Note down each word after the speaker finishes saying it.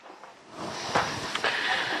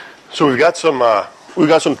So we've got some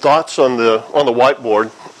thoughts on the whiteboard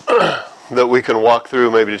that we can walk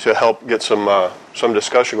through, maybe to help get some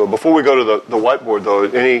discussion going. Before we go to the whiteboard, though,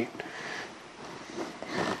 any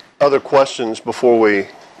other questions before we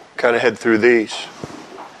kind of head through these?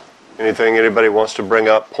 Anything anybody wants to bring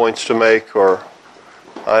up, points to make, or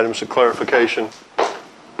items of clarification?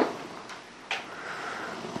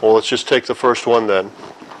 Well, let's just take the first one then.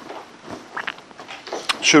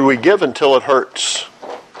 Should we give until it hurts?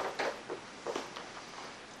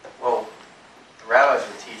 Well, the rabbis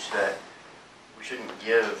would teach that we shouldn't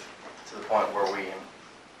give to the point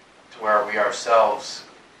where we ourselves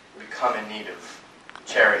become in need of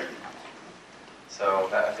charity. So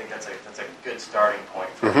I think that's a good starting point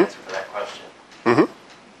for an answer for that question. Mm-hmm.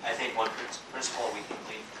 I think one principle we can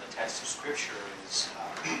glean from the text of Scripture is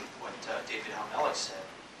what David Hamelech said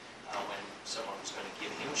when someone was going to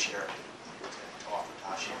give him charity to offer to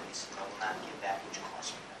Hashem. He said, "I will not give that which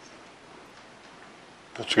costs me nothing."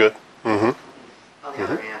 That's good. Mm-hmm. On the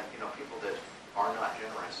other hand, people that are not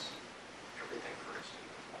generous, everything hurts.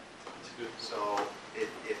 That's good. So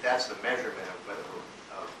if that's the measurement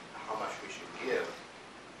of how much we should give,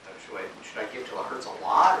 should I give till it hurts a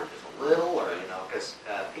lot or just a little, or because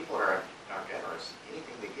people aren't generous.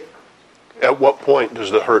 Anything they give them. At what point does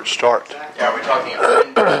the hurt start? Exactly. Yeah, are we talking a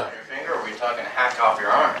pin on your finger, or are we talking a hack off your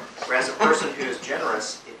arm? Whereas a person who is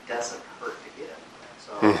generous, it doesn't hurt to give.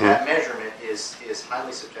 So that measurement is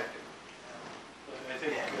highly subjective. I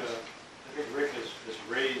think Rick has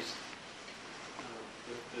raised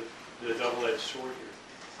the double-edged sword here.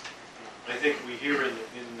 I think we hear in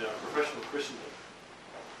professional Christendom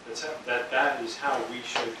that is how we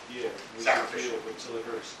should give. We should give until it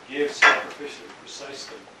hurts. Give sacrificially,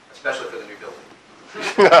 precisely. Especially for the new building.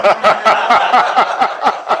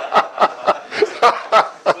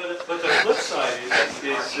 But the flip side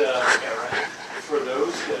is for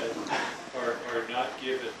those that are not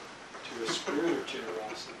given to a spirit of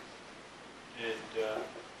generosity and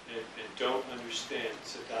don't understand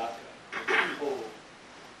tzedakah, the whole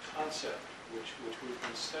concept which we've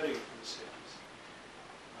been studying from the sages.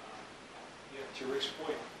 To Rick's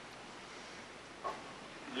point,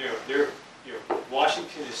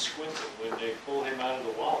 Washington is squinting when they pull him out of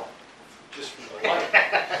the wallet just from the light,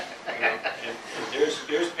 and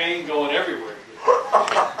there's pain going everywhere.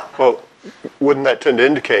 Well, wouldn't that tend to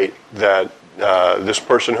indicate that this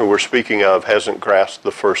person who we're speaking of hasn't grasped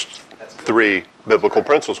the first three biblical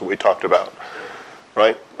principles that we talked about,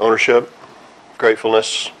 right? Ownership,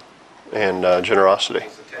 gratefulness, and generosity.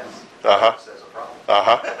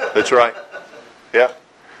 That's right. Yeah.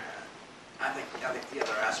 I think the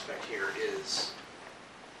other aspect here is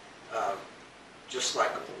just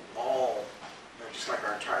like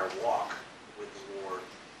our entire walk with the Lord,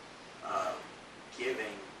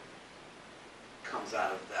 giving comes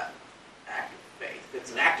out of that act of faith.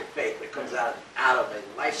 It's an act of faith, but it comes out of a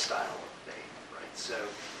lifestyle of faith, right? So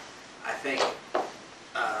I think,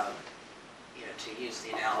 to use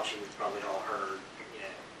the analogy we've probably all heard,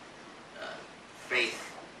 faith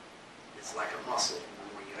is like a muscle. The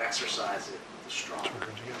more you exercise it, the stronger it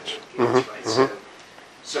gets, right?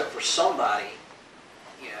 So for somebody,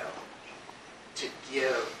 to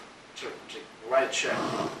give, to write a check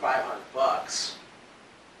for $500,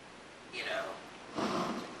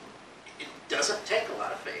 it doesn't take a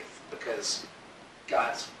lot of faith because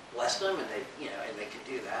God's blessed them and they can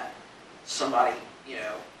do that. Somebody,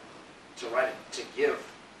 to give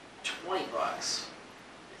 $20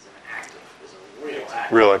 is a real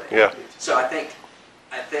act. Really, yeah. So I think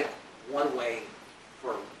one way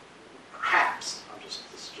for perhaps, this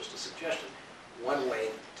is just a suggestion, one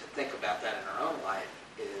way to think about that in our own life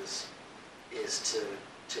is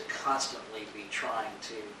to constantly be trying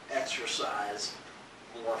to exercise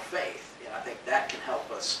more faith. And I think that can help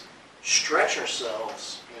us stretch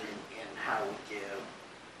ourselves in how we give,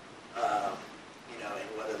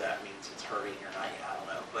 and whether that means it's hurting or not, I don't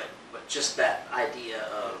know. But just that idea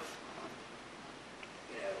of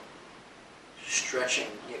stretching,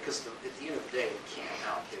 because at the end of the day, we can't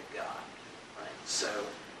outgive God, right? So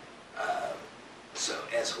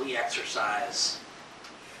as we exercise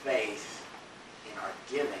faith in our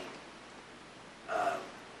giving,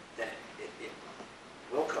 then it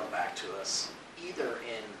will come back to us either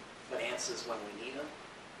in finances when we need them,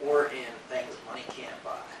 or in things money can't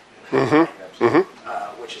buy,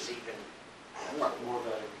 which is even more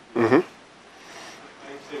valuable. I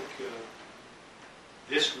think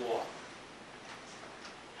this walk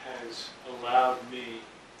has allowed me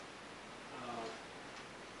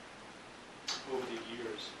over the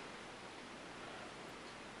years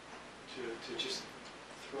to just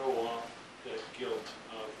throw off that guilt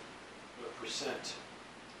of a percent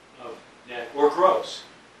of that, or gross,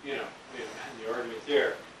 in the argument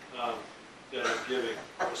there, that I'm giving.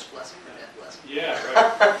 Gross blessing or net blessing? Yeah,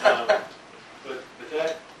 right. But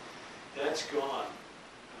that's gone,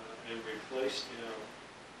 and replaced,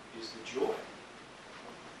 is the joy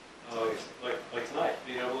of, like tonight,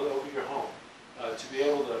 being able to open your home, to be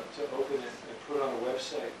able to open it and put it on a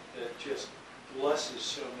website that just blesses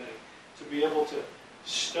so many, to be able to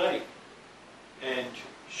study and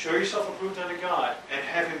show yourself approved unto God and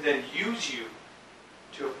have Him then use you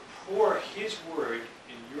to pour His Word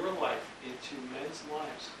in your life into men's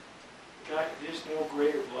lives. God, there's no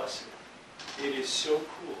greater blessing. It is so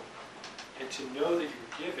cool. And to know that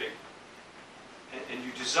you're giving, and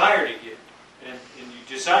you desire to give, and you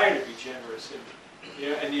desire to be generous,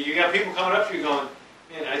 and you got people coming up to you going,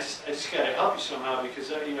 man, I just got to help you somehow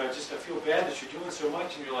because I feel bad that you're doing so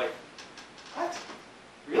much, and you're like, what?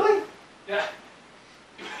 Really? Yeah.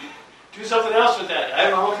 Do something else with that.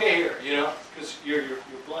 I'm okay here, because you're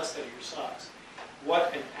blessed out of your socks.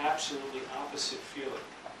 What an absolutely opposite feeling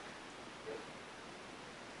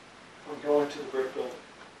from going to the brick building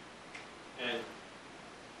and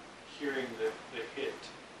hearing the hit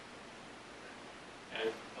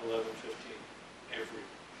at 11:15 every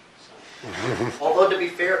Sunday. Although to be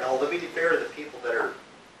fair to the people that are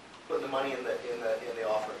putting the money in the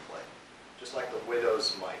offering plate, just like the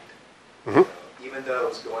widow's mite, even though it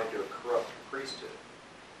was going to a corrupt priesthood,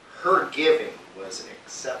 her giving was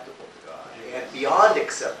acceptable to God, and beyond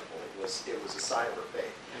acceptable, it was a sign of her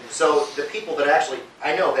faith. So the people that actually,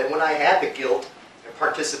 I know that when I had the guilt and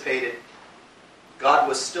participated, God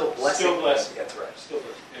was still blessing. Still blessing. That's right. Still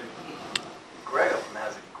blessing. Greg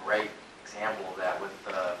has a great example of that with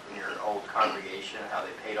from your old congregation, how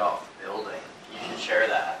they paid off the building. You should share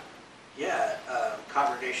that. Yeah,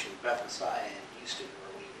 congregation of Beth Messiah in Houston,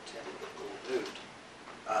 where we attended before we moved.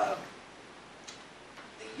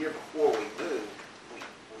 The year before we moved, we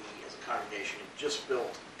as a congregation had just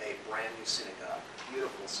built a brand new synagogue, a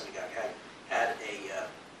beautiful synagogue. Had a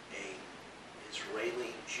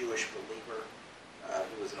Israeli Jewish believer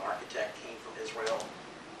who was an architect, came from Israel,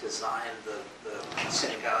 designed the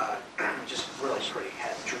synagogue. Just really pretty.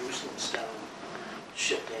 Had Jerusalem stone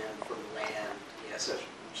shipped in from the land. Yeah, so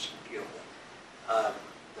just beautiful.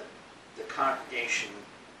 The congregation,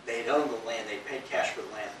 they had owned the land. They paid cash for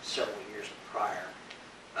the land several years prior,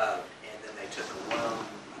 and then they took a loan.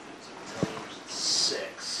 I think it was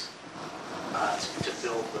 $1.6 million to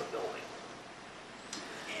build the building.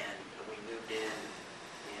 And we moved in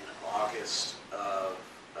August of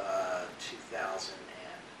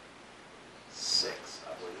 2006, I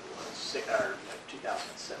believe it was,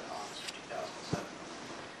 2007, August of 2007.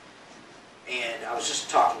 And I was just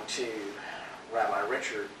talking to Rabbi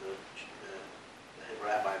Richard, the head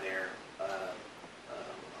rabbi there, a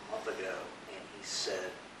month ago, and he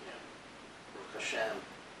said, Baruch Hashem,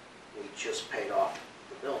 we just paid off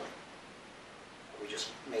the building. We just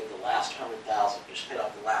made the last $100,000, just paid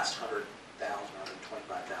off the last $100,000,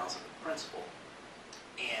 $125,000 in principal.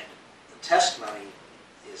 And the testimony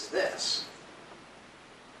is this,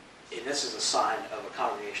 and this is a sign of a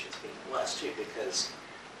congregation that's being blessed too, because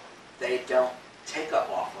they don't take up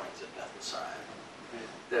offerings at Beth Messiah.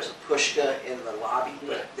 There's a pushka in the lobby,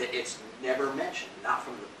 but it's never mentioned, not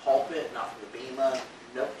from the pulpit, not from the bema.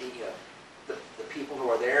 No, the people who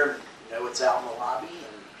are there know it's out in the lobby,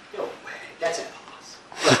 and that's impossible.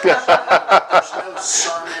 There's no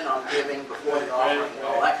sermon on giving before the offering and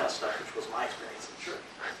all that kind of stuff, which was my experience in church.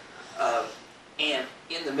 And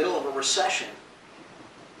in the middle of a recession,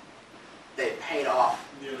 they paid off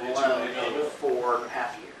the loan in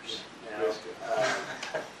 4.5 years.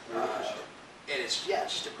 And it's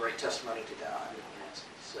just a great testimony to God.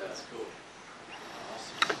 So that's cool.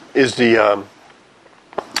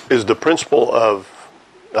 Is the principle of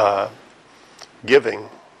giving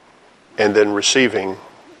and then receiving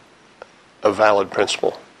a valid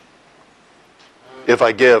principle? If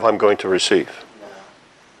I give, I'm going to receive.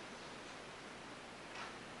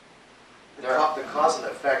 The cause and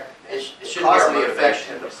effect, It the should cause be and our the effect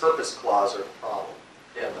motivation. and the purpose clause are the problem.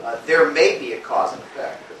 Yeah, There may be a cause and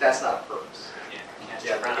effect, but that's not a purpose.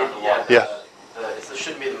 It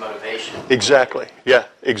shouldn't be the motivation. Exactly. Yeah,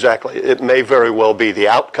 exactly. It may very well be the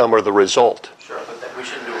outcome or the result. Sure, but we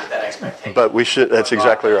shouldn't do it with that expectation. But we should. That's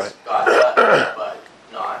exactly right. God does, but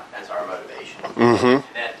not as our motivation. Mm-hmm. And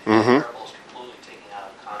that parable is completely taken out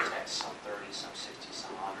of context, some 30, some 60,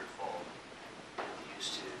 some 100-fold,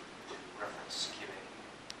 used to reference giving.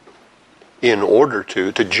 In order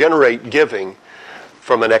to generate giving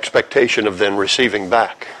from an expectation of then receiving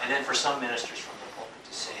back. And then for some ministers from the pulpit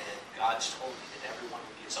to say that God's told me that everyone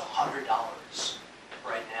who gives $100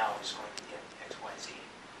 right now is going to get X, Y, Z.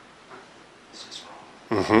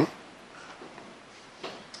 Mm-hmm.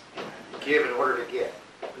 You give in order to get.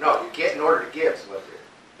 No, you get in order to give. Is what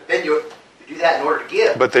but then you do that in order to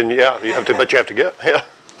give. But then, yeah, you have to give. Yeah.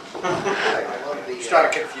 I love the,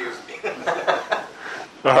 trying to confuse me.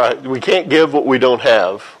 All right. We can't give what we don't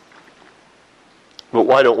have. But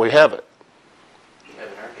why don't we have it? You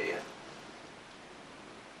haven't earned it yet.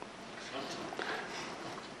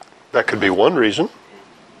 That could be one reason.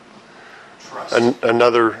 Trust.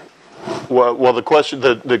 Another, well, the question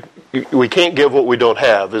that we can't give what we don't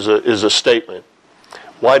have is a statement.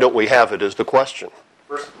 Why don't we have it is the question.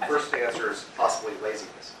 First answer is possibly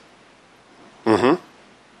laziness. Mm-hmm.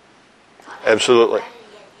 Absolutely.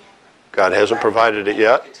 God hasn't provided it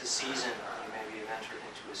yet. It's a season, maybe you've entered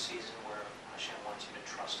into a season where Hashem wants you to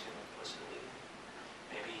trust Him implicitly.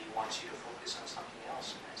 Maybe He wants you to focus on something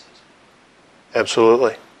else in that season.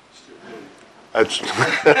 Absolutely. That's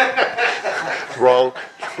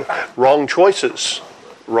wrong choices.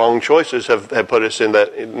 Wrong choices have put us in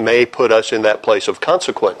that, may put us in that place of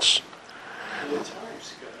consequence. And at times,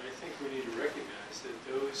 Scott, I think we need to recognize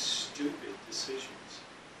that those stupid decisions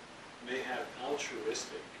may have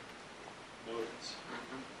altruistic motives.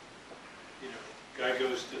 You know, guy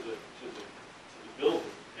goes to the building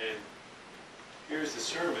and hears the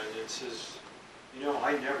sermon and says, you know,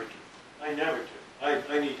 I never give.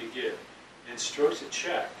 I need to give. And strokes a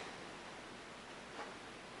check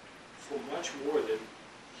for much more than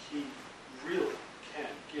he really can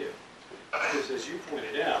give. Because as you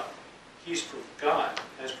pointed out, God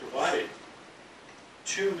has provided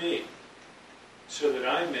to me so that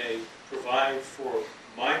I may provide for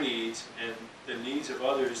my needs and the needs of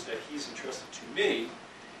others that He's entrusted to me.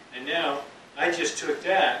 And now I just took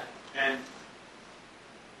that and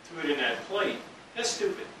threw it in that plate. That's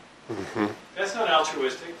stupid. Mm-hmm. That's not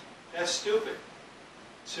altruistic. That's stupid.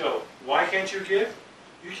 So, why can't you give?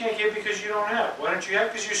 You can't give because you don't have. Why don't you have?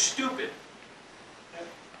 Because you're stupid.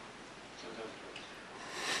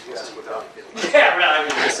 You ask without Yeah, right.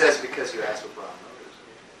 I mean, It says because you ask with wrong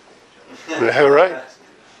motives. All right.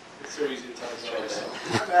 it's so easy to talk about this.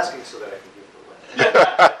 I'm asking so that I can give it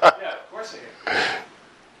away. Yeah, of course I can.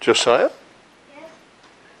 Josiah? Yes,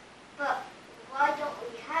 but why don't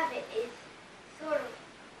we have it is sort of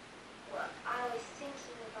what I was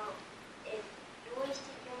thinking about. If you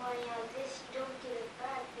wasted your money on this, you don't get it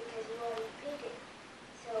back because you already paid it.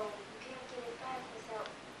 So you can't get it back without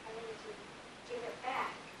having to give it back.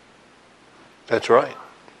 That's right.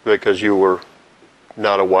 Because you were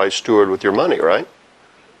not a wise steward with your money, right?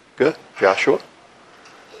 Good. Joshua?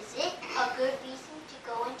 Is it a good reason to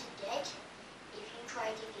go into debt if you try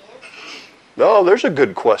to give? No, there's a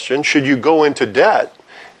good question. Should you go into debt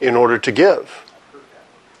in order to give?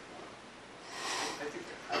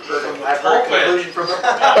 I've heard a conclusion from the...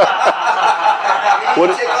 What-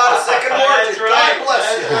 You take out a second mortgage. God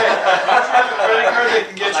bless you. Credit card that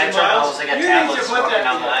can get My you terminals, miles. I got You need to tablets put walking that.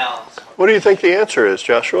 down the aisle. What do you think the answer is,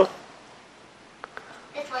 Joshua?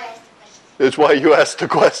 That's why I asked the question. It's why you asked the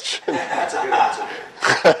question. That's a good answer.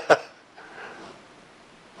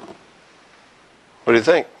 What do you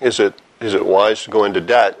think? Is it wise to go into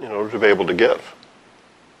debt in order to be able to give?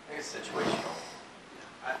 I think it's situational.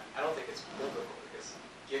 I don't think it's biblical because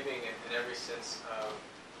giving in every sense of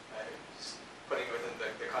just putting it within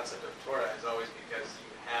the concept of Torah is always because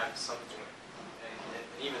you have something,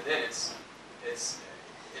 and even then it's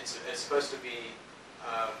supposed to be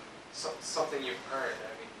something you've earned.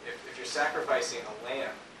 I mean, if you're sacrificing a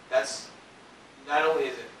lamb, that's not only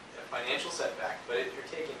is it a financial setback, but you're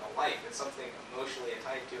taking a life. It's something emotionally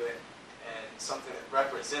tied to it, and something that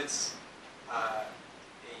represents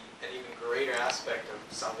an even greater aspect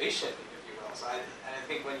of salvation, if you will. So I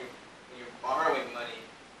think when you're borrowing money,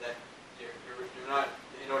 that you're not,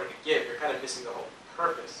 in order to give, you're kind of missing the whole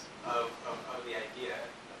purpose of the idea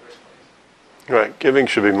in the first place. Right. Giving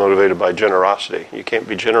should be motivated by generosity. You can't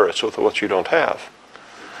be generous with what you don't have.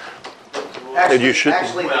 Actually, you shouldn't.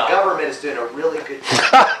 actually, the Well- government is doing a really good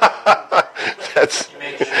job. That's You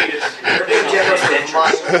make sure it's They're being generous with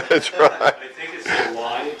money. that's right. I think it's the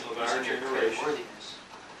lie of our using your generation creditworthiness.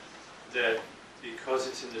 that because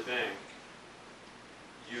it's in the bank,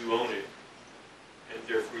 you own it, and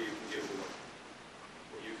therefore you can give it away,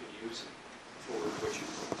 or you can use it for what you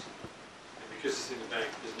want. And because it's in the bank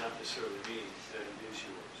does not necessarily mean that it is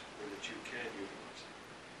yours, or that you can utilize it,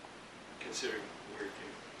 considering where it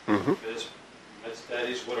came from. Mm-hmm. That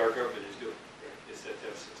is what our government is doing, right? It's that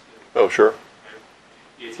deficit spending. Oh, sure. Right?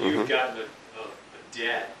 If you've gotten a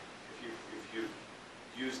debt, if you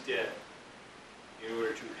use debt in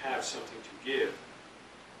order to have something to give,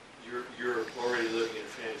 you're already living in a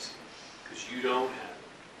fantasy because you don't have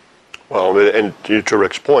it. Well, and to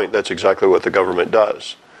Rick's point, that's exactly what the government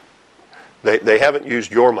does. They haven't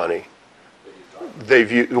used your money.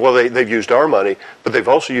 They've used our money, but they've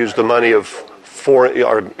also used the money of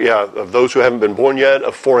of those who haven't been born yet,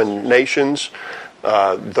 of foreign nations,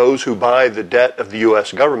 those who buy the debt of the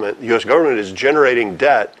U.S. government. The U.S. government is generating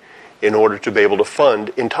debt in order to be able to fund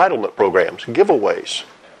entitlement programs, giveaways.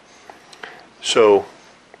 So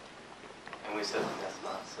And we said that's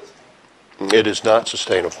not sustainable. it is not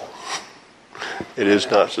sustainable. It is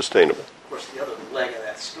not sustainable. Of course, the other leg of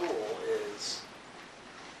that stool is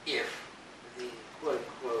if the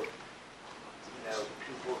quote-unquote,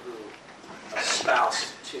 people who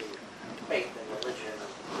espouse to faith and religion of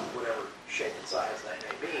whatever shape and size that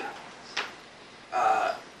may be,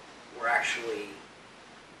 were actually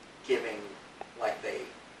giving like they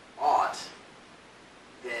ought,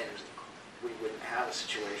 then we wouldn't have a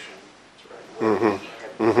situation where we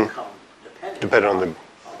have become dependent on the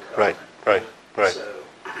government. Right. So,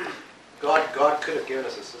 God could have given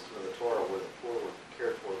us a system of the Torah where the poor were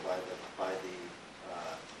cared for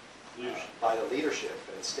by the leadership,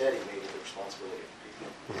 and instead he made it the responsibility of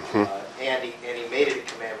the people. And he made it a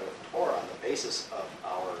commandment of the Torah on the basis of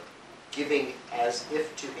our giving as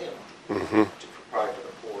if to him, to provide for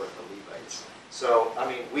the poor and the Levites. So, I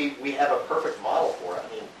mean, we have a perfect model for it.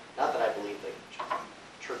 I mean, not that I believe that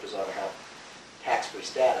churches ought to have tax-free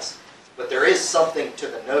status, but there is something to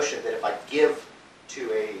the notion that if I give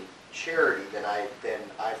to a charity, then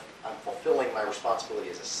I'm fulfilling my responsibility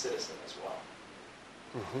as a citizen as well.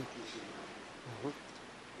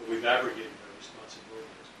 We've abrogated our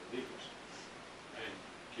responsibility as believers and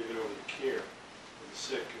given over the care of the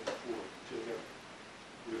sick and the poor to the government.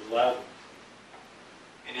 We've allowed them.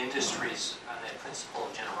 In industries, on that principle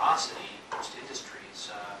of generosity, most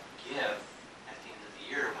industries give at the end of the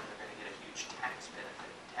year when they're going to get a huge tax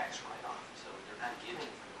benefit, tax write-off. So they're not giving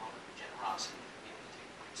for the moment of generosity, they're giving to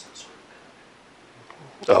get some sort of benefit.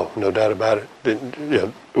 Oh, no doubt about it.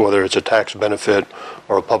 Whether it's a tax benefit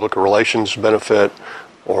or a public relations benefit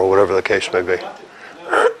or whatever the case may be. Not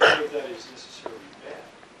that any of that is necessarily bad.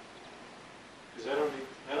 Because I don't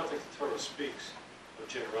think the Torah speaks of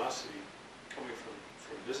generosity coming from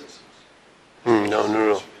businesses. No. From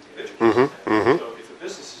individuals. Mm-hmm. So if a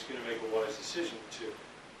business is going to make a wise decision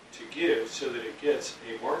to give so that it gets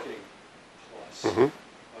a marketing plus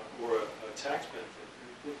or a tax benefit,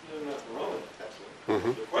 there's nothing wrong with that.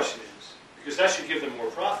 The question is, because that should give them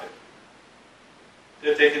more profit,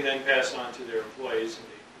 that they can then pass on to their employees and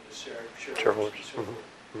the shareholders and so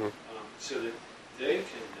forth, so that they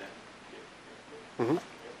can then give.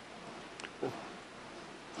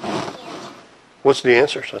 What's the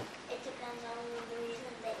answer, son? It depends on the reason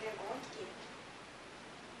that you're going to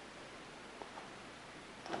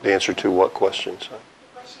give. The answer to what question, son?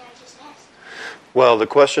 The question I just asked. Well, the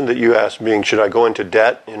question that you asked being, should I go into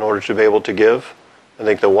debt in order to be able to give? I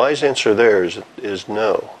think the wise answer there is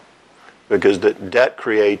no. Because the debt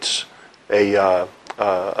creates a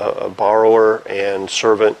borrower and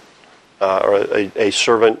servant, or a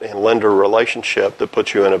servant and lender relationship that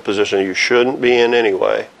puts you in a position you shouldn't be in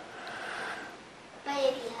anyway. But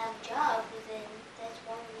if you have a job, then that's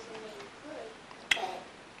one reason that you could,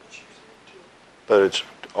 but you choose not to. But it's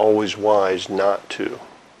always wise not to.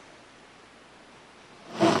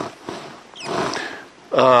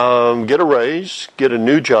 Get a raise, get a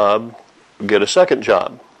new job, get a second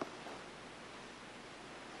job.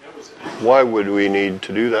 Why would we need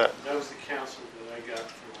to do that? That was the counsel that I got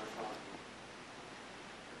from my father.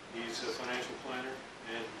 He's a financial planner,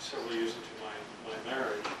 and several years into my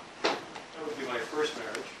marriage, that would be my first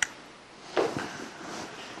marriage,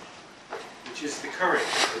 which is the current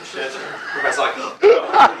marriage. That's Everybody's like,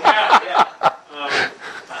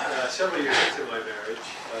 several years into my marriage,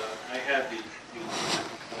 I had the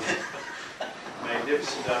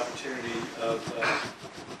magnificent opportunity of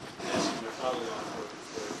asking my father-in-law for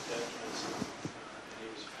debt counseling. And he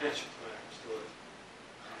was a pension planner, still is,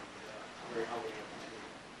 and very humbling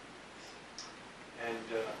opportunity. And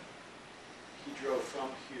he drove from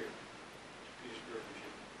here to Petersburg,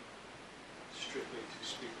 Virginia, strictly to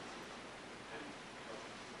speak with me and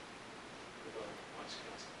develop wise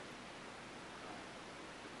counsel.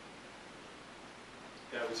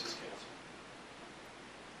 That was his counsel.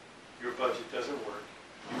 Your budget doesn't work.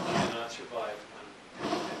 You cannot survive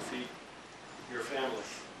and feed your family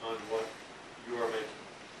on what you are making.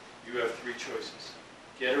 You have three choices.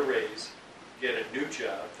 Get a raise, get a new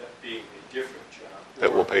job, that being a different job.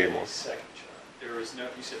 That will pay you or more. a second job.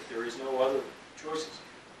 He said, there is no other choices.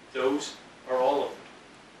 Those are all of them.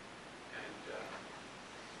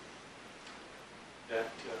 And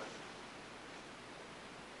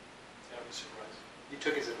that was surprising. you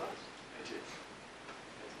took his advice. did.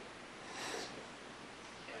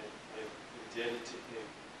 I'm indebted to him,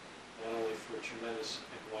 not only for tremendous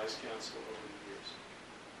and wise counsel over the years,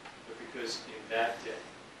 but because in that day,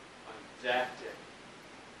 on that day,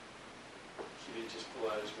 he didn't just pull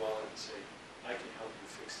out his wallet and say, I can help you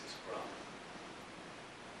fix this problem.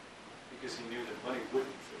 Because he knew that money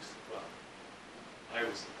wouldn't fix the problem. I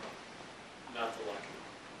was the problem, not the lucky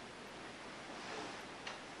one.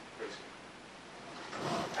 Praise God.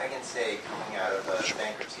 I can say, coming out of the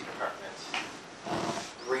bankruptcy department,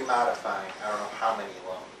 remodifying I don't know how many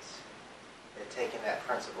loans, that taking that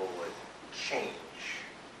principle would change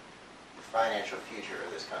the financial future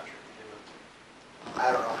of this country.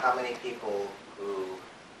 I don't know how many people who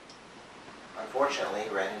unfortunately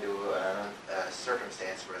ran into a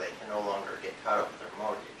circumstance where they can no longer get caught up with their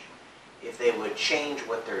mortgage. If they would change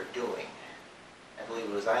what they're doing, I believe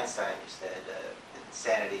it was Einstein who said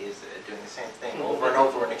insanity is doing the same thing over and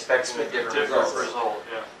over and expecting a different result.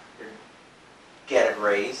 Yeah. Get a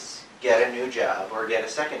raise, get a new job, or get a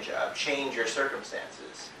second job. Change your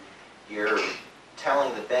circumstances. You're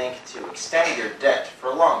telling the bank to extend your debt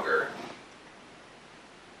for longer,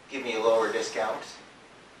 give me a lower discount,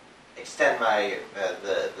 extend my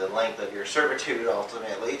the length of your servitude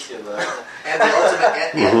ultimately to And the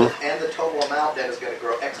ultimate and the total amount that is going to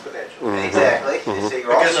grow exponentially. exactly. So you're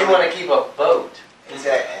Because also, you want to keep a boat.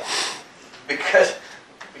 exactly.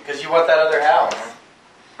 Because you want that other house.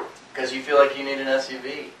 Because you feel like you need an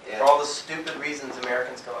SUV. Yeah. For all the stupid reasons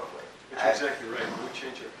Americans come up with. But you're exactly right. We would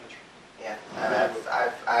change our country. Yeah, and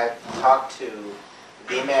I've talked to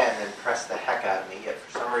the man and pressed the heck out of me. Yet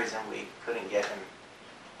for some reason we couldn't get him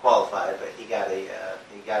qualified, but he got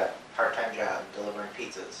a part-time job delivering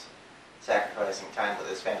pizzas, sacrificing time with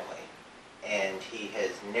his family, and he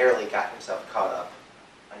has nearly got himself caught up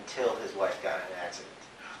until his wife got in an accident.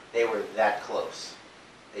 They were that close.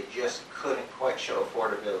 They just couldn't quite show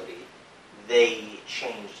affordability. They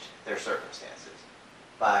changed their circumstances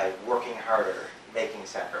by working harder, making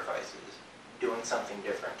sacrifices, doing something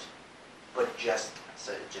different, but it just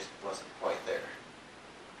wasn't quite there.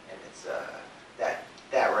 And it's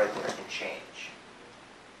that right there can change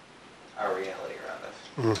our reality around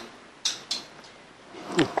us.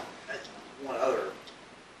 One other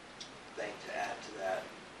thing to add to that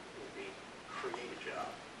would be create a job.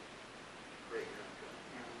 Create your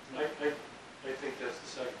own job. I think that's the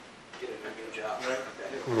second. Get a new job. Right.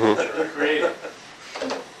 Okay. Be creative.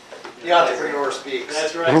 The entrepreneur speaks.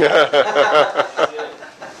 That's right. That's it.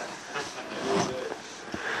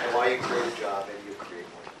 And while you create a job, maybe you create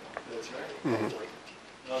more. That's right. Hopefully.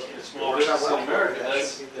 Well, in small business in America,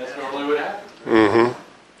 that's normally what happens. Mm-hmm.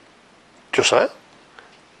 Josiah?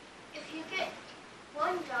 If you get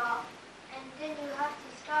one job and then you have to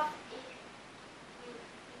stop if you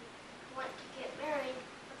want to get married,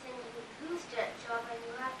 but then you lose that job and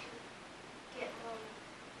you have to get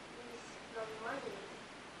use your money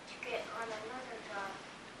to get on another job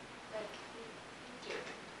like you do.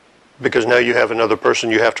 Because now you have another person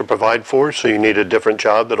you have to provide for, so you need a different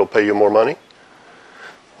job that'll pay you more money?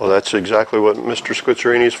 Well, that's exactly what Mr.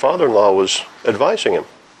 Squizzerini's father-in-law was advising him.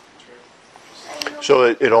 So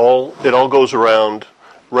it all goes around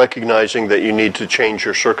recognizing that you need to change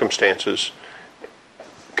your circumstances,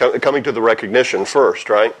 coming to the recognition first,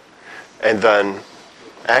 right? And then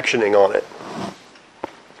actioning on it.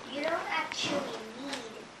 You don't actually need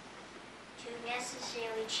to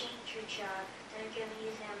necessarily change your job. They're giving you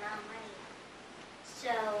the amount of money.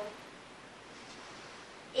 So,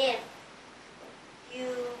 if you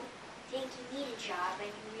think you need a job and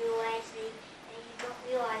you realize it, and you don't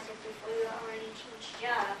realize it before you already changed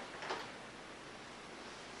job,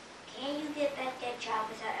 can you get back that job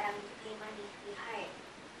without having to pay money to be hired?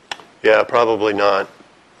 Yeah, probably not.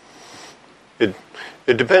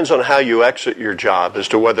 It depends on how you exit your job as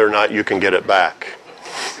to whether or not you can get it back.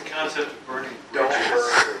 It's the concept of burning Don't bridges.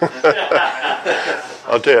 burn.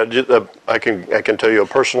 I'll tell you, I can tell you a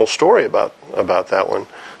personal story about that one.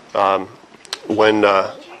 Well,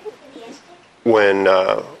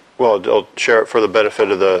 I'll share it for the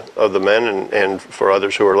benefit of the men and for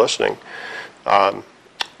others who are listening.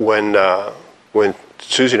 When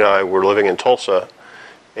Susie and I were living in Tulsa,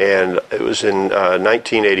 and it was in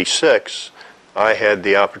 1986, I had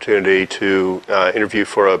the opportunity to interview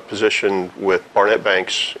for a position with Barnett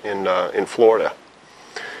Banks in Florida,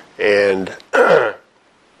 and it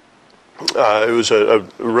was a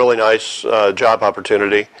really nice job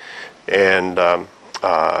opportunity, and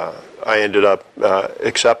I ended up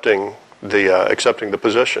accepting the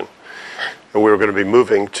position, and we were going to be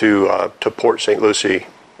moving to Port St. Lucie,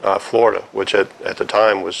 Florida, which at the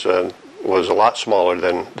time was a lot smaller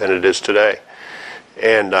than it is today.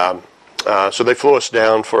 And So they flew us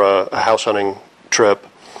down for a house hunting trip,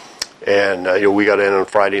 and we got in on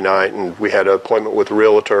Friday night, and we had an appointment with a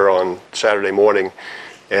realtor on Saturday morning,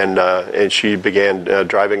 and she began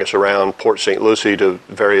driving us around Port St. Lucie to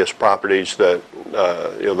various properties that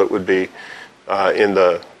that would be in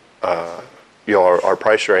the our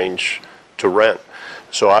price range to rent.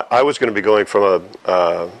 So I was going to be going from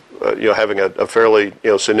having a fairly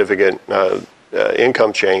significant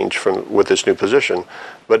income change with this new position,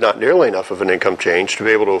 but not nearly enough of an income change to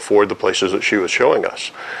be able to afford the places that she was showing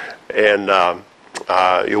us. And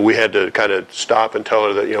we had to kind of stop and tell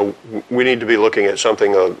her that we need to be looking at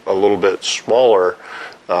something a little bit smaller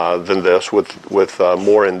than this, with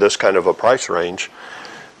more in this kind of a price range.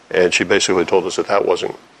 And she basically told us that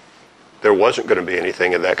there wasn't going to be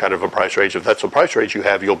anything in that kind of a price range. If that's the price range you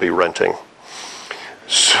have, you'll be renting.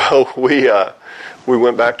 So we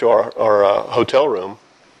went back to our hotel room,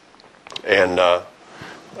 and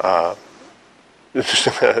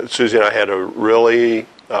Susie and I had a really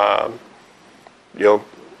a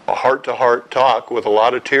heart-to-heart talk with a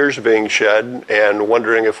lot of tears being shed and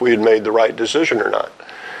wondering if we had made the right decision or not.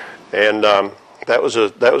 And that was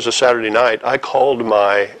a Saturday night. I called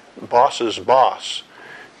my boss's boss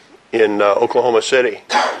in Oklahoma City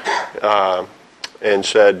and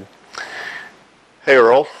said, "Hey,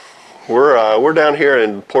 Earl, we're down here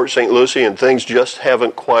in Port St. Lucie, and things just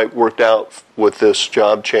haven't quite worked out with this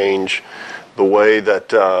job change the way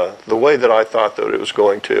that I thought that it was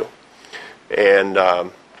going to. And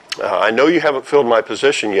I know you haven't filled my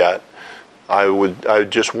position yet. I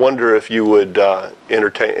would just wonder if you would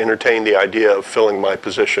entertain the idea of filling my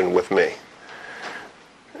position with me."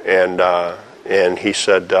 And he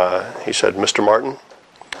said, "Mr. Martin,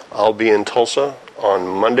 I'll be in Tulsa on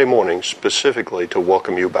Monday morning specifically to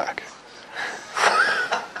welcome you back."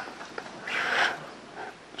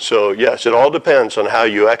 So yes, it all depends on how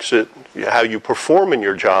you exit, how you perform in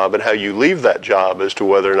your job, and how you leave that job as to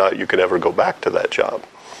whether or not you can ever go back to that job.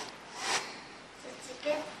 It's a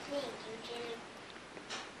good thing.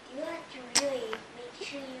 You have to really make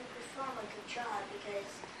sure you perform a good job, because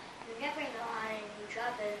you never know how a new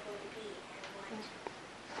job is going to be and what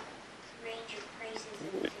range of prices and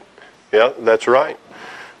things. Yeah, that's right.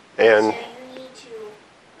 And So you need to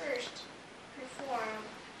first perform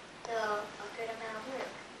a good amount of work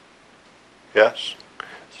yes,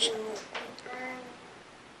 to earn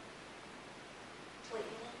what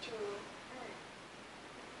you need to earn.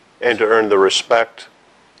 and to earn the respect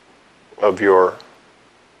of your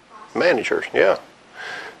managers. Yeah,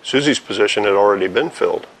 Susie's position had already been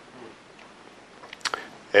filled,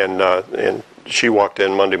 and she walked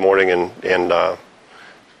in Monday morning and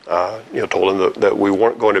told them that we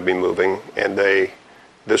weren't going to be moving, and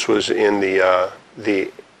this was in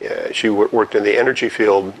she worked in the energy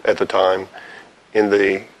field at the time in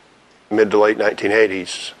the mid to late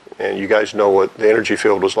 1980s, and you guys know what the energy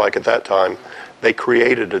field was like at that time. They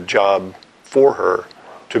created a job for her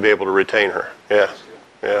to be able to retain her. Yeah,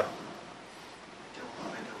 yeah.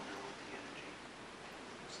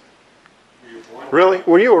 Were you born? Really?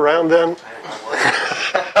 Were you around then? It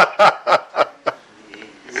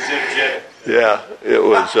was energetic. Yeah, it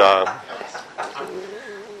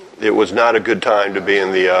was not a good time to be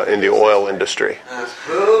in the oil industry.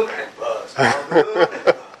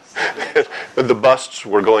 The busts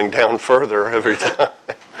were going down further every time.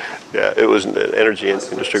 Yeah, it was, the energy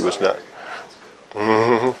industry was not.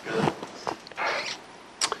 Mm-hmm.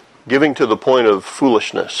 Giving to the point of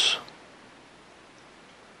foolishness.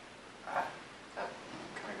 That kind of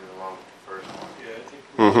goes along with the first one. Yeah, I think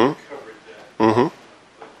we Mm-hmm. covered that. Mm-hmm.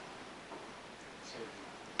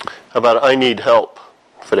 How about I need help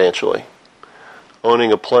financially?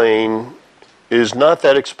 Owning a plane is not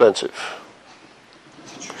that expensive.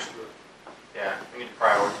 It's a true story. Yeah, we need to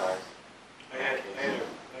prioritize. I had a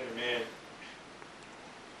man, it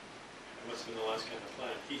must have been the last kind of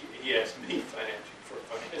plan, he asked me for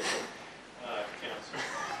financial counsel.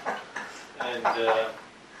 And I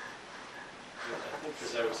think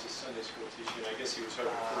because I was his Sunday school teacher, and I guess he was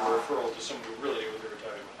hoping for a referral to someone who really knew what they were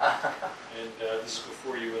talking about. And this is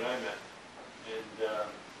before you and I met. And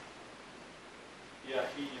yeah,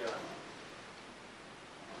 he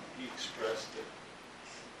expressed that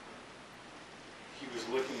he was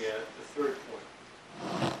looking at the third point.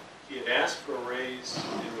 He had asked for a raise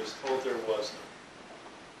and was told there was none.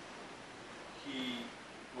 He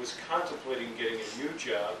was contemplating getting a new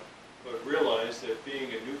job, but realized that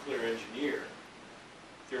being a nuclear engineer,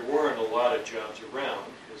 there weren't a lot of jobs around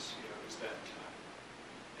because it was that time.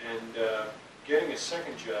 And getting a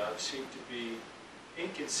second job seemed to be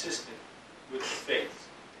inconsistent with the faith.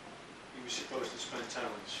 He was supposed to spend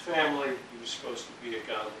time with his family. He was supposed to be a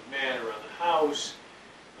godly man around the house.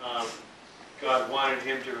 God wanted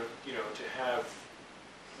him to, to have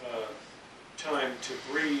time to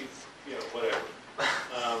breathe, whatever.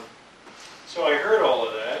 So I heard all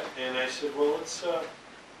of that, and I said, well, let's talk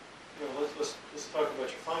about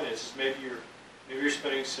your finances. Maybe you're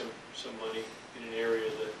spending some money in an area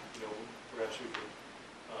that perhaps we could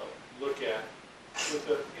look at with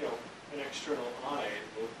an external eye, and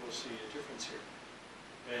we'll see a difference here.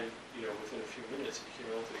 And within a few minutes, it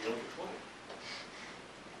came out that he only 20.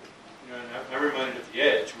 And I'm reminded of The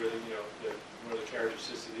Edge, where one of the characters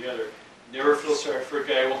says to the other, "Never feel sorry for a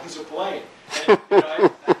guy who owns a plane." And,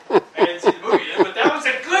 I didn't see the movie yet, but that was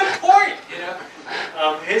a good point.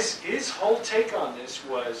 His whole take on this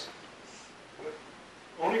was,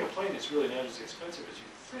 owning a plane is really not as expensive as you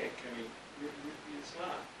think. I mean, it's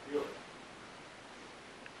not really.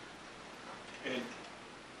 And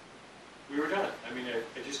we were done. I mean,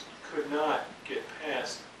 I just could not get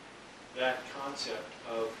past that concept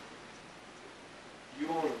of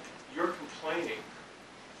you're complaining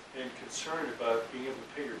and concerned about being able to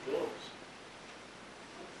pay your bills.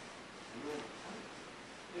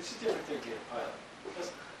 It's a different thing being a pilot.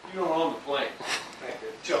 You don't own the plane.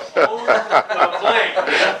 To own the plane.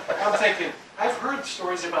 I'm thinking, I've heard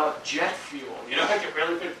stories about jet fuel. I can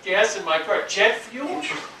barely put gas in my car. Jet fuel?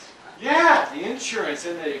 Yeah, the insurance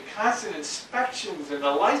and the constant inspections and the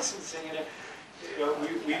licensing, and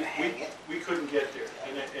we couldn't get there.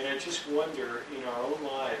 And I just wonder, in our own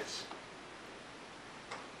lives,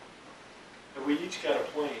 that we each got a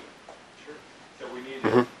plane, that we need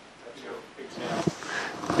to examine.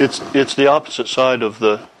 It's the opposite side of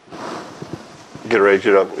the. Get ready,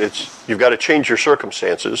 you've got to change your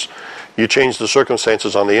circumstances. You change the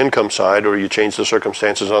circumstances on the income side, or you change the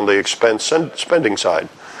circumstances on the expense and spending side.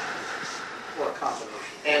 Or a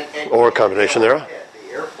combination. Or a combination thereof.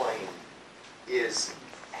 The airplane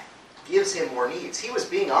gives him more needs. He was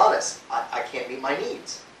being honest. I can't meet my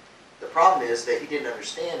needs. The problem is that he didn't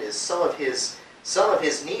understand is some of his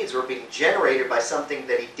needs were being generated by something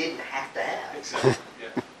that he didn't have to have. Exactly.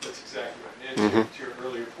 Yeah, that's exactly right. And to your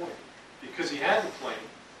earlier point, because he had the plane,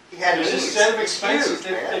 he had there's needs. a set of expenses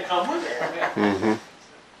Huge, that come with it. Yeah. Mm-hmm.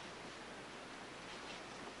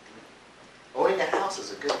 Owning a house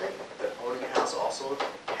is a good thing, but owning a house also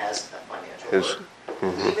has a financial burden.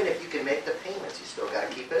 Even if you can make the payments, you still got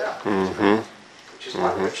to keep it up. Mm-hmm. Which is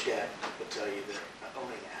why Rich Dad would tell you that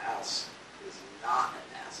owning a house is not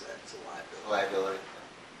an asset, it's a liability.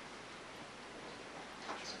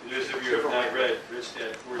 Those of you who have not read Rich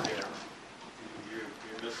Dad Poor Dad, you're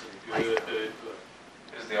missing good input.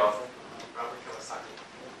 Who's the author? Robert Kiyosaki.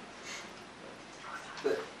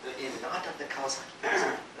 But not of the Kawasaki.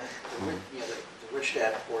 The Rich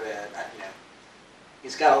Dad Poor Dad,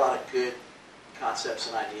 he's got a lot of good concepts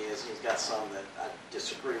and ideas, and he's got some that I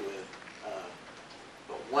disagree with.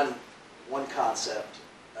 But one concept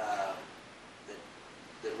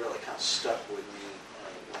that really kind of stuck with me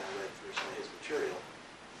when I read through some of his material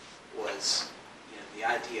was the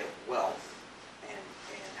idea of wealth and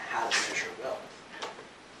how to measure wealth.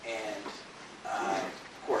 And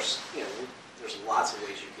of course, there's lots of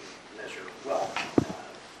ways you can measure wealth.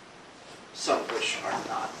 Some of which are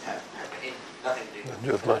not have nothing to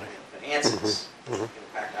do with money. Finances. In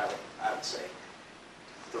fact, I would say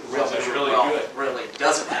the real Those are measure of really wealth good. really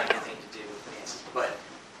doesn't have anything to do with finances. But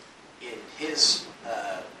in his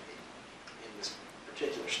in this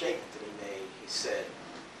particular statement that he made, he said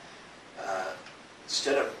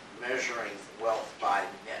instead of measuring wealth by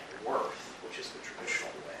net worth, which is the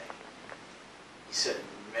traditional way, he said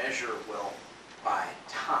measure wealth by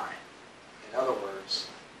time. In other words,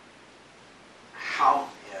 how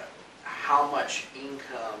much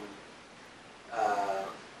income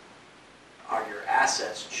are your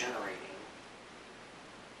assets generating?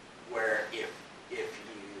 Where if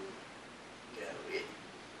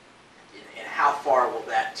and how far will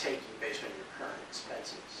that take you based on your current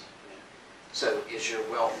expenses? So is your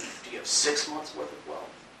wealth? Do you have 6 months worth of wealth?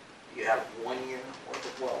 Do you have 1 year worth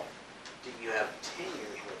of wealth? Do you have 10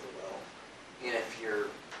 years worth of wealth? And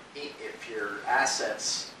if your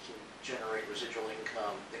assets can generate residual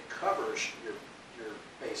income that covers your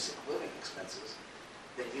basic living expenses,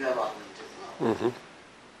 then you have unlimited wealth. Mm-hmm.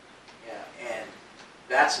 Yeah, and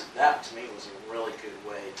that to me was a really good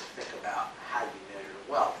way to think about how you measure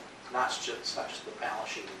wealth. It's not just the balance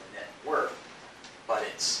sheet and the net worth, but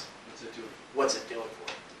it's what's it doing for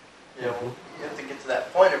you. You have to get to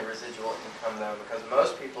that point of residual income though, because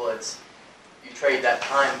most people you trade that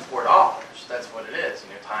time for dollars. That's what it is.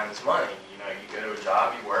 Time is money. You go to a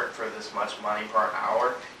job, you work for this much money per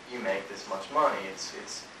hour, you make this much money. It's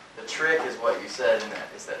The trick is what you said, and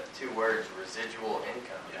that is that two words, residual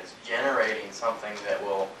income. It's generating something that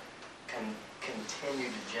will continue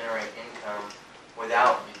to generate income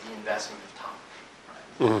without the investment of time.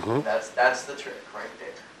 Mm-hmm. That's the trick right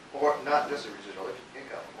there. Or not just a residual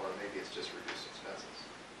income, or maybe it's just reduced expenses.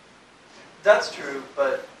 That's true,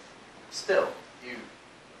 but still,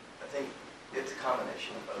 I think it's a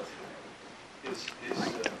combination of both. His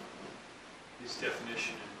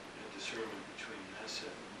definition and discernment between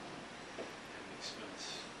asset and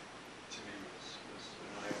expense to me was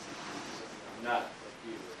I'm not like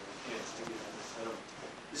you, I can't stick it on this.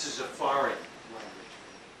 This is a foreign language.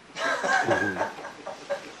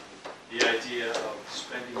 The idea of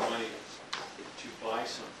spending money to buy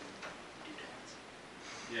something,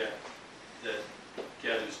 that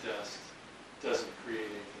gathers dust, doesn't create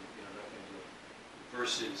anything, that kind of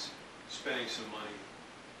versus spending some money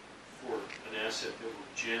for an asset that will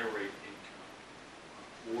generate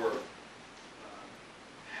income, or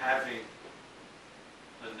having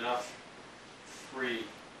enough free,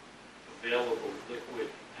 available, liquid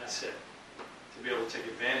asset to be able to take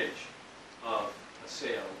advantage of a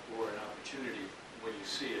sale or an opportunity when you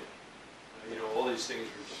see it. All these things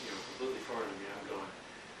are completely foreign to me. I'm going,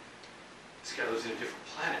 this guy lives in a different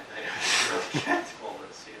planet. I don't really get all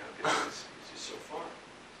this, because it's just so foreign.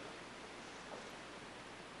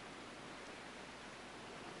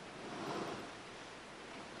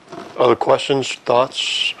 Other questions,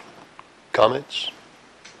 thoughts, comments?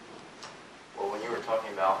 Well, when you were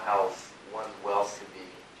talking about how one's wealth could be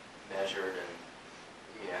measured and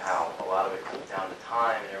how a lot of it comes down to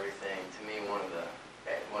time and everything, to me one of the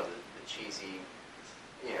cheesy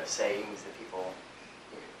sayings that people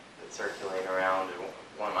that circulate around, and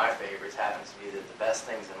one of my favorites happens to be that the best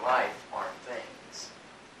things in life aren't things,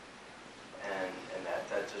 and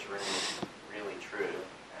that just rings really true.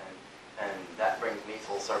 And that brings me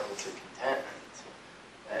full circle to contentment.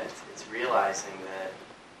 It's realizing that,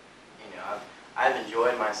 I've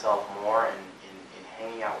enjoyed myself more in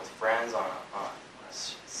hanging out with friends on a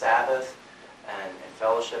Sabbath and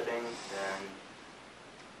fellowshipping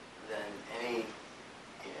than any,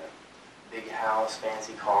 big house,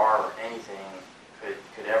 fancy car, or anything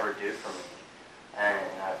could ever do for me. And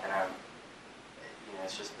I'm,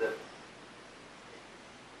 it's just that.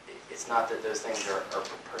 It's not that those things are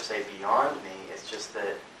per se beyond me, it's just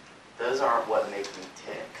that those aren't what make me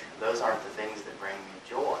tick. Those aren't the things that bring me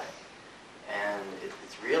joy. And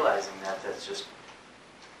it's realizing that's just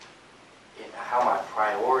how my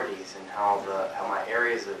priorities and how my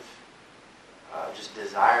areas of just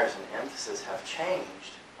desires and emphasis have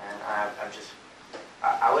changed. And I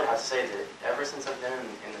would have to say that ever since I've been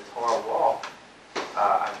in the Torah walk,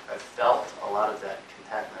 I've felt a lot of that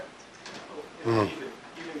contentment. Mm-hmm.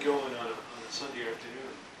 Even going on a Sunday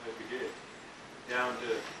afternoon, like we did, down to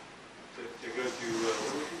go to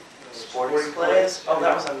sporting plays. Oh,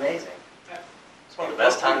 that was amazing. It's one of the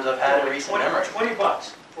best times I've had in recent memory.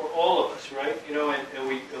 $20 for all of us, right? And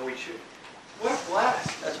we should. What a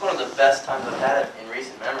blast! That's one of the best times I've had in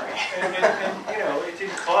recent memory. and it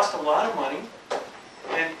didn't cost a lot of money,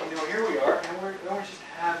 and here we are, and we're just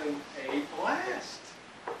having a blast.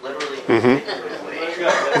 Literally.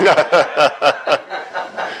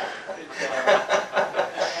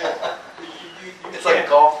 It's like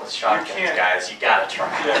golf with shotguns, guys. You gotta try.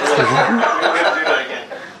 Yeah, we have to do that again.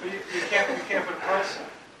 But you can't put a price on it,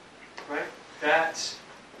 right?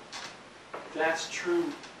 That's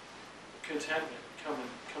true contentment come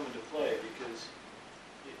into play, because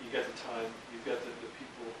you got the time, you've got the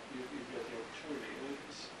people, you've got the opportunity. And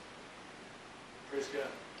it's, praise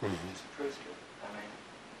God. Mm-hmm. Just praise God. Amen.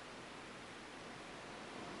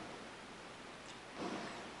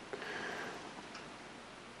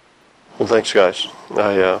 Well, thanks, guys.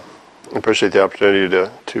 I appreciate the opportunity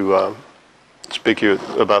to speak to you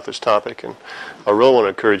about this topic, and I really want to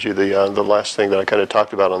encourage you. The last thing that I kind of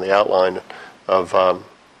talked about on the outline of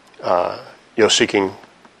seeking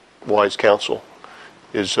wise counsel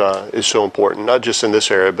is so important. Not just in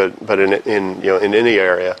this area, but in any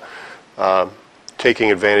area.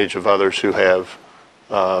 Taking advantage of others who have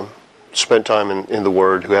spent time in the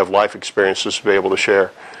Word, who have life experiences to be able to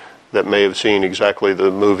share, that may have seen exactly the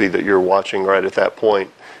movie that you're watching right at that point,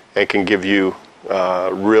 and can give you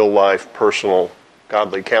real life, personal,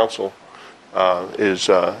 godly counsel is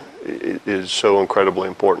so incredibly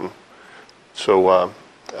important. So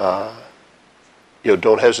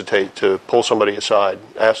don't hesitate to pull somebody aside,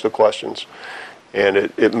 ask the questions, and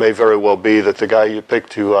it may very well be that the guy you pick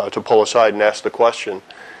to pull aside and ask the question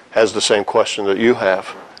has the same question that you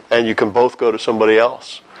have, and you can both go to somebody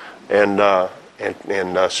else and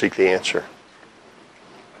seek the answer.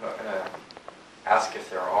 I'm not going to ask if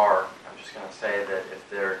there are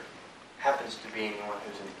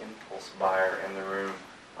impulse buyer in the room,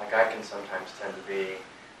 like I can sometimes tend to be,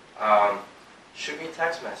 shoot me a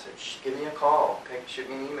text message, give me a call, shoot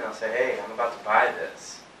me an email, say, hey, I'm about to buy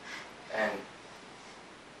this, and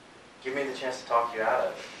give me the chance to talk you out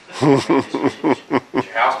of it. Is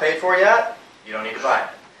your house paid for yet? You don't need to buy it.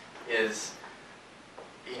 Is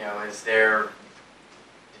there,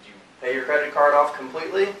 did you pay your credit card off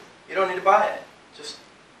completely? You don't need to buy it. Just,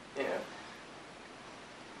 Maybe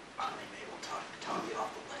we'll talk you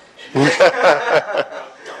off the ledge.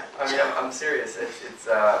 I mean, I'm serious.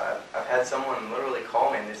 I've had someone literally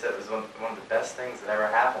call me and they said it was one of the best things that ever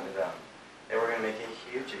happened to them. They were going to make a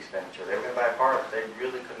huge expenditure. They were going to buy a car that they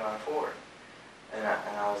really could not afford. And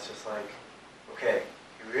I was just like, okay,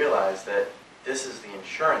 you realize that this is the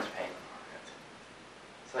insurance payment on it.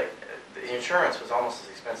 It's like the insurance was almost as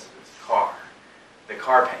expensive as the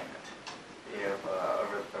car payment,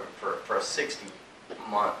 for a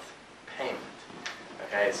 60-month payment.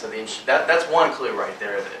 Okay, so that's one clue right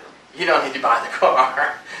there that you don't need to buy the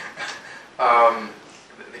car.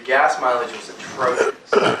 The gas mileage was atrocious.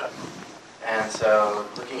 And so,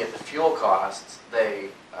 looking at the fuel costs, I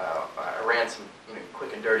ran some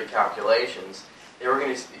quick and dirty calculations. They were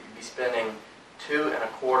going to be spending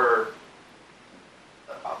 2.25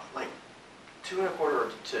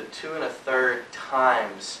 to 2 1/3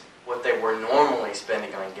 times what they were normally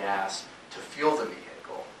spending on gas to fuel the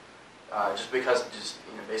vehicle, just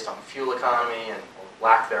based on fuel economy and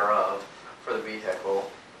lack thereof for the vehicle.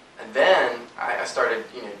 And then I started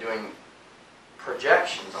doing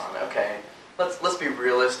projections on it. Okay, let's be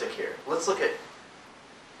realistic here. Let's look at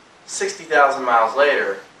 60,000 miles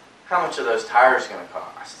later. How much are those tires going to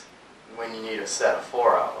cost when you need a set of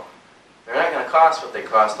 4 of them? They're not going to cost what they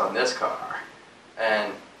cost on this car.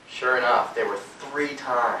 And sure enough, they were 3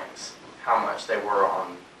 times how much they were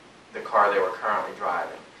on the car they were currently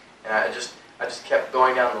driving. And I just kept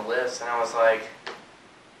going down the list, and I was like,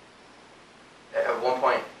 at one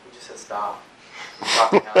point, he just said, stop.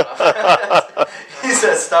 Talking out loud. He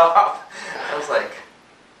said, stop. I was like,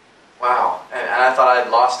 wow. And I thought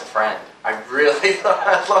I'd lost a friend. I really thought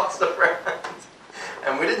I'd lost a friend.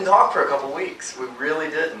 And we didn't talk for a couple weeks. We really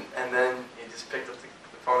didn't. And then he just picked up the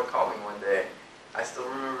phone and called me one day. I still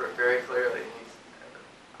remember it very clearly.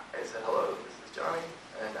 I said, hello, this is Johnny.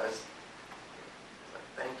 And I was like,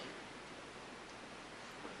 thank you.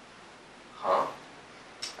 Huh?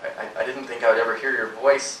 I didn't think I would ever hear your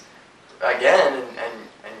voice again, and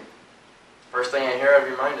first thing I hear out of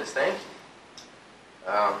your mind is thank you.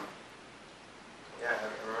 I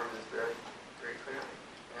remember this very, very clearly.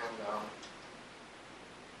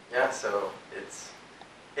 And so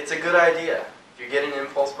it's a good idea. If you get in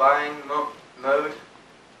impulse buying mode,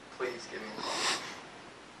 please give me a call.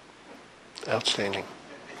 Outstanding. I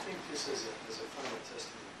think this is a final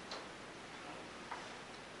testament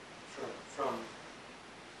from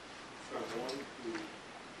one who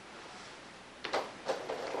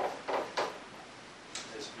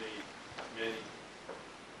has made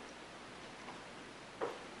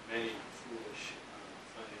many foolish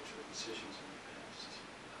financial decisions in the past.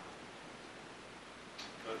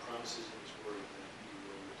 God promises in His Word that He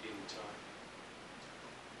will redeem time.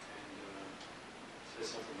 And says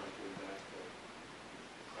something like going back the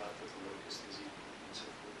crop that the locust is eaten and so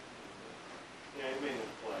forth. And, it may not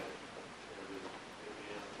apply to everything. It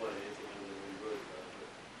may not apply to anything other than what He wrote about,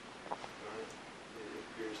 but it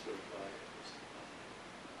appears to apply at least to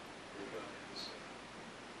where God has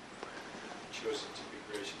chosen to be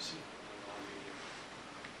gracious and allow me to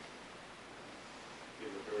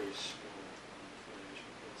give a very small financial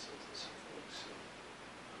counsel to some folks. So,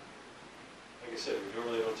 like I said, we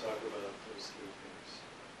normally don't talk about those 3 things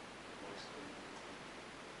amongst them.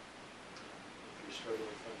 If you're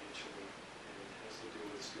struggling financially and it has to do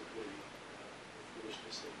with stupidity or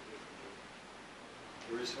foolishness that you do from it,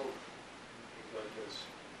 there is hope. And God does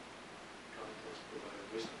provide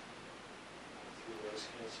wisdom through wise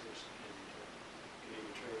counselors and can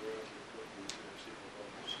even turn around to your company to actually help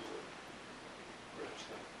others who are perhaps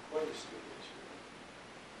not quite as stupid as you are.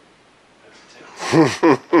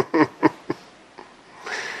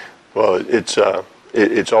 Well,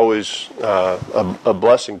 it's always a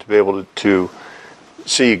blessing to be able to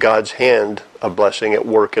see God's hand, a blessing at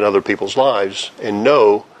work in other people's lives, and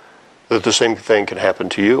know that the same thing can happen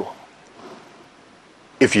to you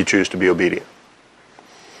if you choose to be obedient.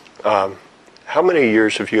 How many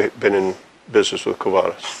years have you been in business with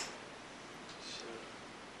Kovanas?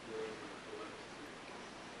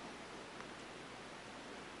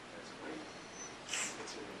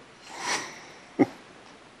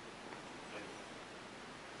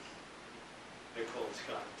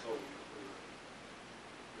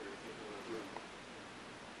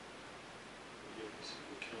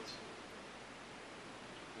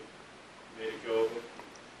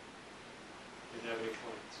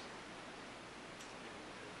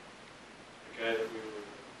 guy that we were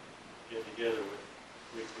getting together with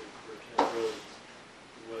weekly for Camp Road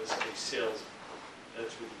was a salesman.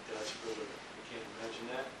 That's what he does for a living. I can't imagine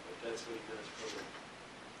that, but that's what he does for a living.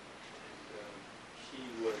 And he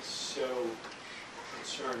was so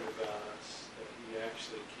concerned about us that he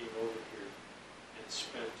actually came over here and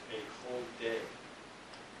spent a whole day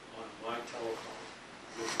on my telephone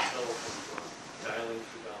with the telephone book, dialing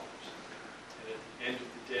for dollars. And at the end of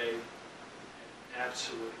the day, had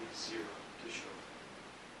absolutely zero to show.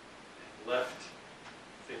 And left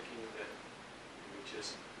thinking that he would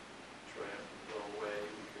just try to go away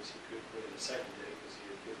because he couldn't put in a second day because he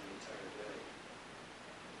had given the entire day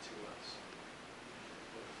to us.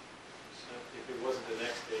 But, so if it wasn't the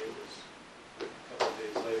next day, it was a couple of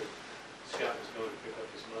days later. Scott was going to pick up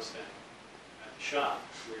his Mustang at the shop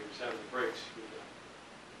where he was having the brakes. If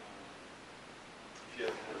you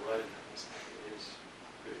haven't had a ride in that Mustang, it is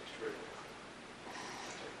pretty extraordinary.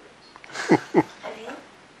 Have you?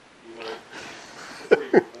 You want to, before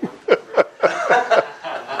you were born,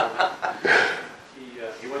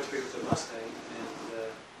 he went to pick up the Mustang and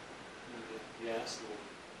he asked the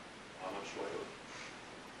woman, how much do I owe?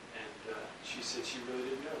 And she said she really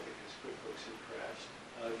didn't know because QuickBooks had crashed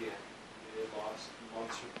again. They had lost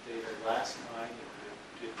months of data last time and they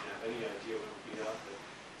didn't have any idea when it would be up. But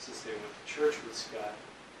since they went to church with Scott,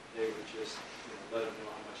 they would just let him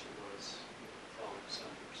know how much it was the following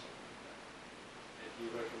Sunday or something like that. And he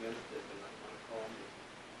recommended that they might want to call me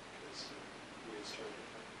because we had started to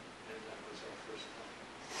think. And that was our first call.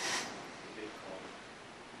 They called.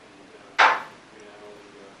 And we not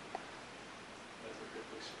only, as the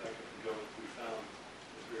QuickBooks backup and going, we found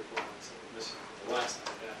the 3 or 4 months that were missing from the last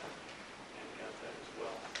time it happened and got that as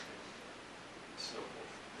well. And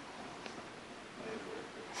snowballed. And very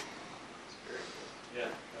quickly. It's very good. Yeah,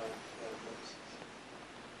 God bless.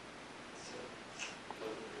 It's 11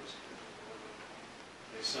 years ago.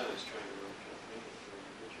 My son is trying to run a company and doing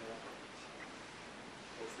a good job.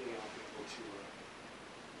 Hopefully I'll be able to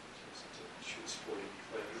just shoot sporting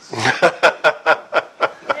clays.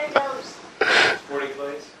 What are those? Sporting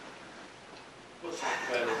clays? What's that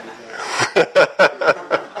better than that?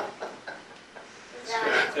 That's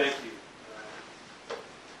great. Thank you.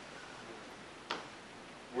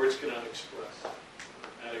 Words cannot express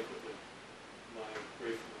adequately my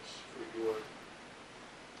gratefulness for your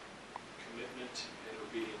commitment and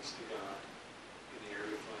obedience to God in the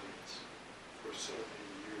area of finance for so many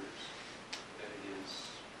years that it is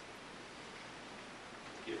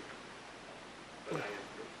given. But I am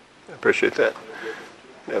grateful. I appreciate that. And I'm grateful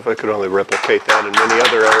to you. If I could only replicate that in many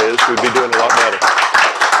other areas, we'd be doing a lot better.